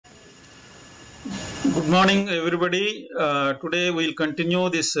Good morning, everybody. Today we'll continue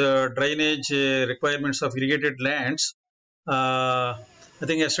this drainage requirements of irrigated lands. I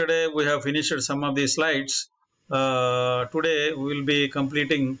think yesterday we have finished some of the slides. Today we will be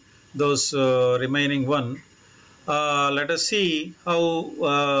completing those remaining one. Let us see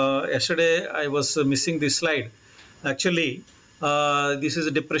how yesterday I was missing this slide. Actually, this is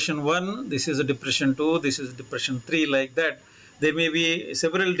a depression 1, this is a depression 2, this is depression 3, like that. There may be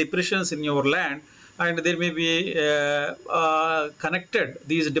several depressions in your land, and there may be connected.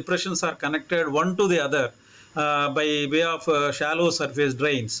 These depressions are connected one to the other by way of shallow surface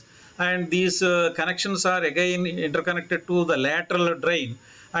drains. And these connections are again interconnected to the lateral drain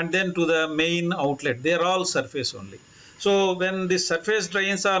and then to the main outlet. They are all surface only. So when the surface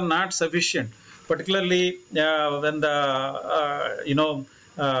drains are not sufficient, particularly when the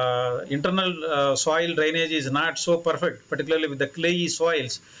internal soil drainage is not so perfect, particularly with the clayey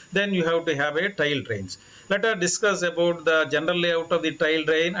soils, then you have to have a tile drains. Let us discuss about the general layout of the tile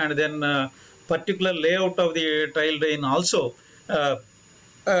drain and then particular layout of the tile drain also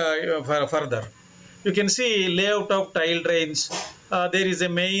further. You can see layout of tile drains. There is a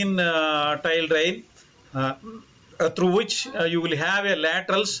main tile drain through which you will have a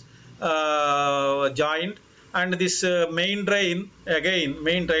laterals joined, and this main drain, again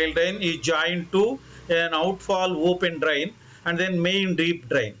main tile drain, is joined to an outfall open drain and then main deep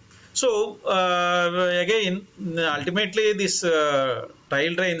drain. So again ultimately this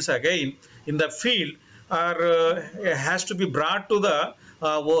tile drains again in the field are has to be brought to the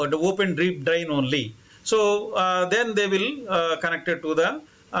open deep drain only. So then they will connected to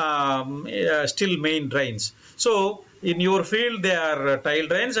the still main drains. So in your field they are tile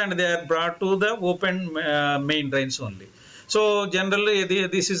drains and they are brought to the open main drains only. So generally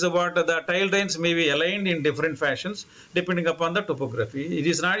this is about the tile drains may be aligned in different fashions depending upon the topography. It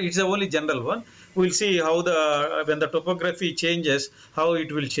is not, it's the only general one. We will see how the when the topography changes, how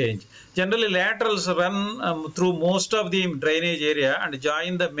it will change. Generally laterals run through most of the drainage area and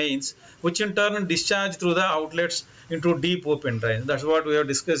join the mains, which in turn discharge through the outlets into deep open drains. That's what we are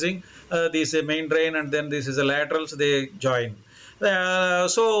discussing. This is a main drain and then this is a laterals, they join.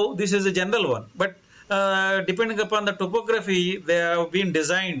 So this is a general one, but depending upon the topography, they have been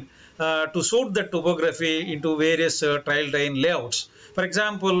designed to suit the topography into various tile drain layouts. For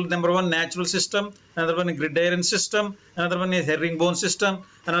example, number one, natural system, another one is grid iron system, another one is herringbone system,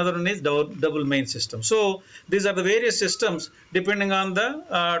 another one is double main system. So these are the various systems depending on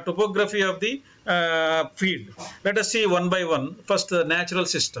the topography of the field. Let us see one by one. First, the natural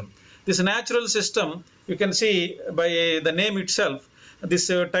system. This natural system, you can see by the name itself, this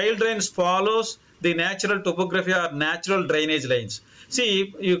tile drains follows the natural topography or natural drainage lines.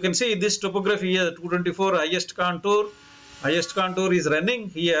 See, you can see this topography here, 224 highest contour is running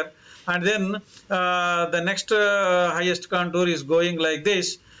here, and then the next highest contour is going like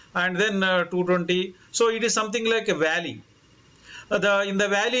this, and then 220. So it is something like a valley. In the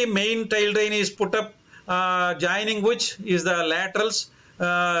valley, main tile drain is put up, joining which is the laterals.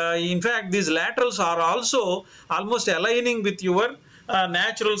 In fact, these laterals are also almost aligning with your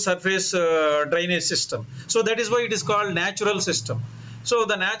natural surface drainage system. So that is why it is called natural system. So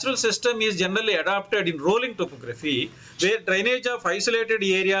the natural system is generally adopted in rolling topography where drainage of isolated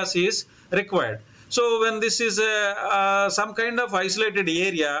areas is required. So when this is some kind of isolated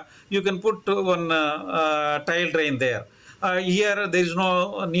area, you can put one tile drain there. Here there is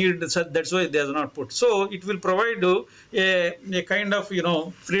no need, that's why they are not put. So it will provide a kind of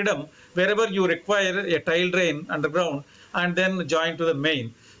freedom wherever you require a tile drain underground and then join to the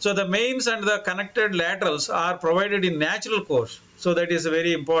main. So the mains and the connected laterals are provided in natural course. So that is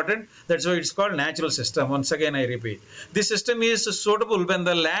very important. That's why it's called natural system. Once again I repeat, this system is suitable when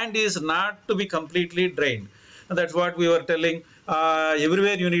the land is not to be completely drained. And that's what we were telling.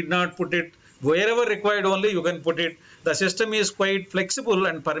 Everywhere you need not put it. Wherever required only you can put it. The system is quite flexible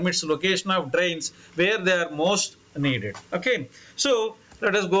and permits location of drains where they are most needed. Okay. So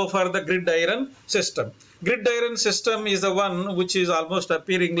let us go for the grid iron system. Grid iron system is the one which is almost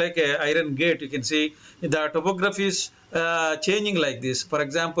appearing like a iron gate. You can see the topography is changing like this. For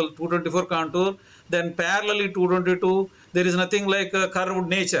example, 224 contour, then parallelly 222. There is nothing like a curved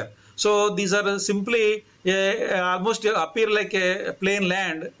nature. So these are simply almost appear like a plain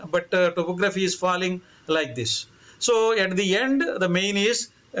land, but topography is falling like this. So at the end, the main is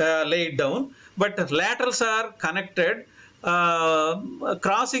laid down, but laterals are connected,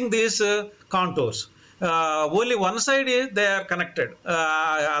 crossing these contours. Only one side is they are connected,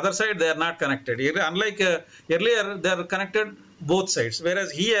 other side they are not connected. Unlike earlier, they are connected both sides,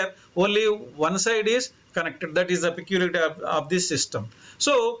 whereas here only one side is connected. That is the peculiarity of this system.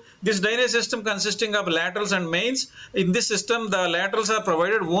 So this drainage system consisting of laterals and mains. In this system, the laterals are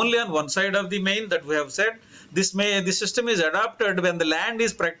provided only on one side of the main, that we have said. This system is adopted when the land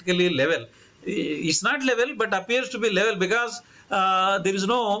is practically level. It's not level, but appears to be level because there is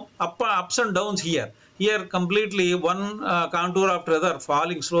no ups and downs here. Here completely one contour after other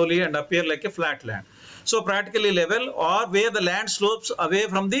falling slowly and appear like a flat land. So practically level, or where the land slopes away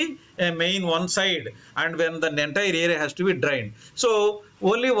from the main one side, and when the entire area has to be drained. So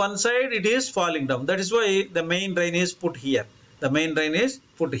only one side it is falling down. That is why the main drain is put here. The main drain is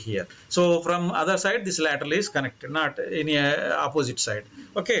put here. So from other side this lateral is connected, not any opposite side.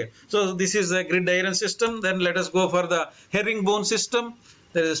 Okay. So this is a grid iron system. Then let us go for the herringbone system.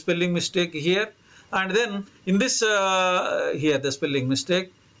 There is a spelling mistake here. And then in this here the spelling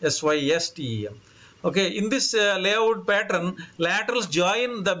mistake, SYSTEM. Okay, in this layout pattern, laterals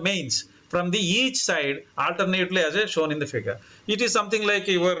join the mains from the each side alternately as shown in the figure. It is something like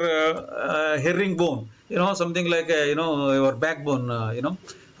your herringbone, something like your backbone,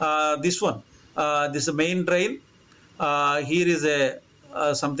 this one. This is the main drain. Here is a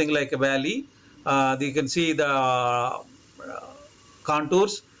something like a valley. You can see the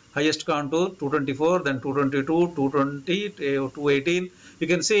contours. Highest contour 224, then 222, 220, 218. You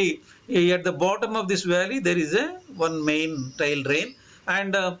can see at the bottom of this valley there is a one main tile drain,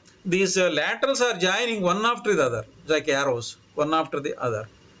 and these laterals are joining one after the other like arrows, one after the other,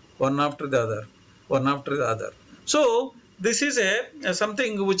 one after the other, one after the other. So this is a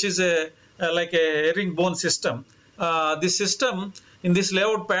something which is like a herringbone system. This system, in this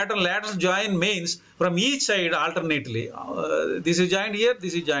layout pattern, laterals join mains from each side alternately. This is joined here,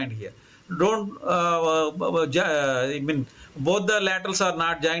 this is joined here. Don't I mean both the laterals are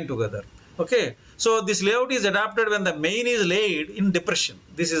not joined together. Okay. So this layout is adapted when the main is laid in depression.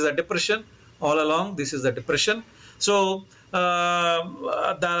 This is a depression all along. This is the depression. So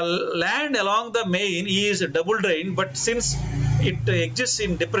the land along the main is double drained, but since it exists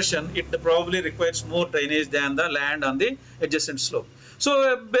in depression, it probably requires more drainage than the land on the adjacent slope.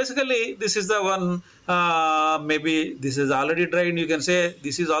 So basically this is the one, maybe this is already drained. You can say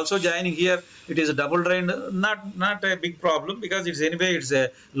this is also joining here. It is a double drained, not a big problem because it's anyway it's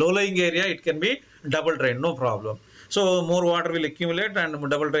a low-lying area. It can be double drained, no problem. So more water will accumulate and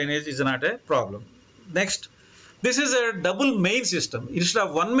double drainage is not a problem. Next, this is a double main system. Instead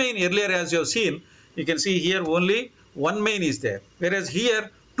of one main earlier, as you have seen, you can see here only one main is there, whereas here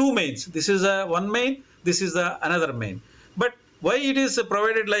two mains. This is a one main, this is the another main. But why it is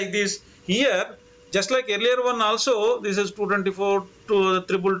provided like this? Here, just like earlier one also, this is 224,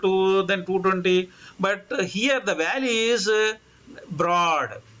 222, then 220. But here the valley is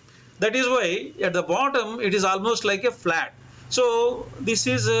broad. That is why at the bottom it is almost like a flat. So this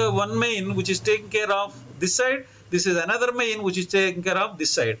is one main which is taking care of this side. This is another main which is taking care of this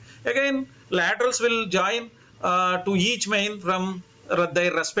side. Again, laterals will join to each main from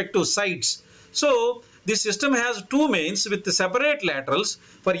their respective sides. So this system has two mains with separate laterals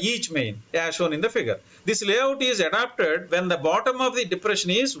for each main as shown in the figure. This layout is adapted when the bottom of the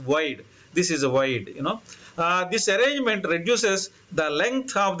depression is wide. This is wide, This arrangement reduces the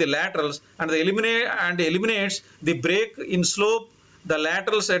length of the laterals and eliminates the break in slope the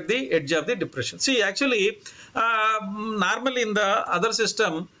laterals at the edge of the depression. See, actually, normally in the other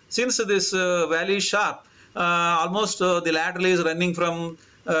system, since this valley is sharp, almost the lateral is running from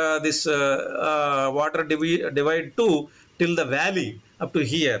this water divide 2 till the valley up to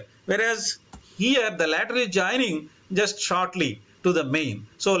here. Whereas here the lateral is joining just shortly to the main.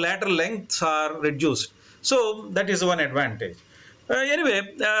 So lateral lengths are reduced. So that is one advantage.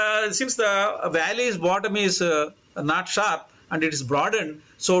 Anyway, since the valley's bottom is not sharp and it is broadened,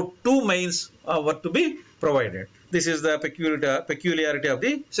 so two mains were to be provided. This is the peculiarity of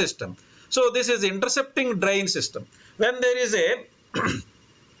the system. So this is intercepting drain system. When there is a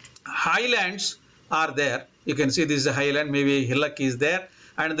highlands are there, you can see this is a highland, maybe hillock is there,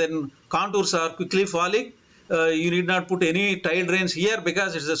 and then contours are quickly falling. You need not put any tile drains here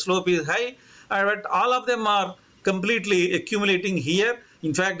because the slope is high, but all of them are completely accumulating here.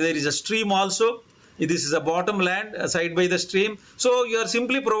 In fact, there is a stream also. This is a bottom land side by the stream. So you are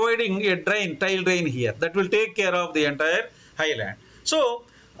simply providing a drain, tile drain here that will take care of the entire highland. So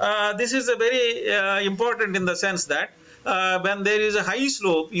this is a very important in the sense that when there is a high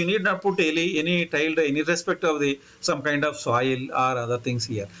slope, you need not put any tile drain irrespective of some kind of soil or other things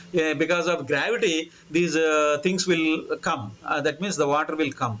here. Because of gravity, these things will come. That means the water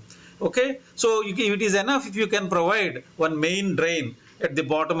will come. Okay, so it is enough if you can provide one main drain at the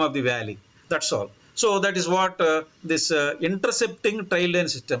bottom of the valley. That's all. So that is what this intercepting tile drain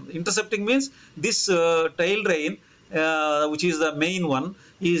system. Intercepting means this tile drain, which is the main one,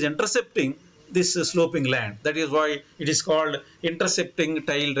 is intercepting this sloping land. That is why it is called intercepting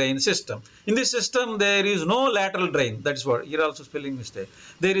tile drain system. In this system, there is no lateral drain. That is what, here also spelling mistake.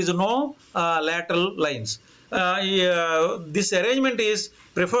 There is no lateral lines. This arrangement is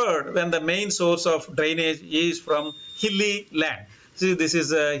preferred when the main source of drainage is from hilly land. See, this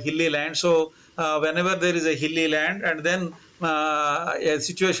is a hilly land. So whenever there is a hilly land, and then a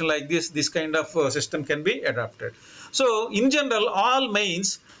situation like this kind of system can be adopted. So in general, all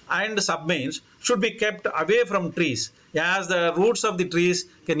mains and submains should be kept away from trees, as the roots of the trees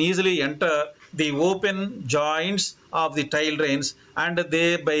can easily enter the open joints of the tile drains and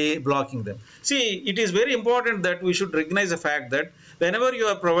thereby blocking them. See, it is very important that we should recognize the fact that whenever you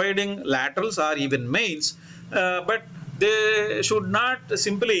are providing laterals or even mains, but they should not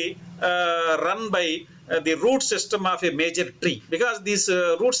simply run by the root system of a major tree, because this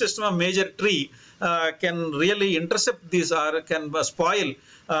root system of major tree can really intercept this or can spoil,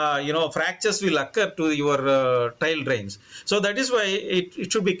 fractures will occur to your tile drains. So that is why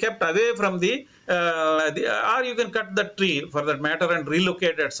it should be kept away from the or you can cut the tree for that matter and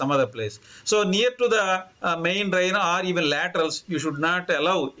relocate at some other place. So near to the main drain or even laterals, you should not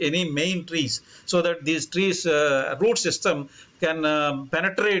allow any main trees, so that these trees root system can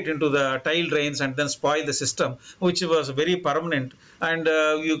penetrate into the tile drains and then spoil the system, which was very permanent, and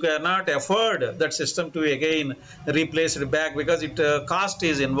you cannot afford that system to again replace it back, because it cost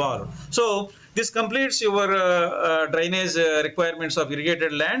is involved. So this completes your drainage requirements of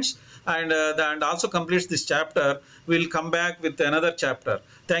irrigated lands, and also completes this chapter. We'll come back with another chapter.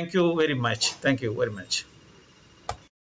 Thank you very much. Thank you very much.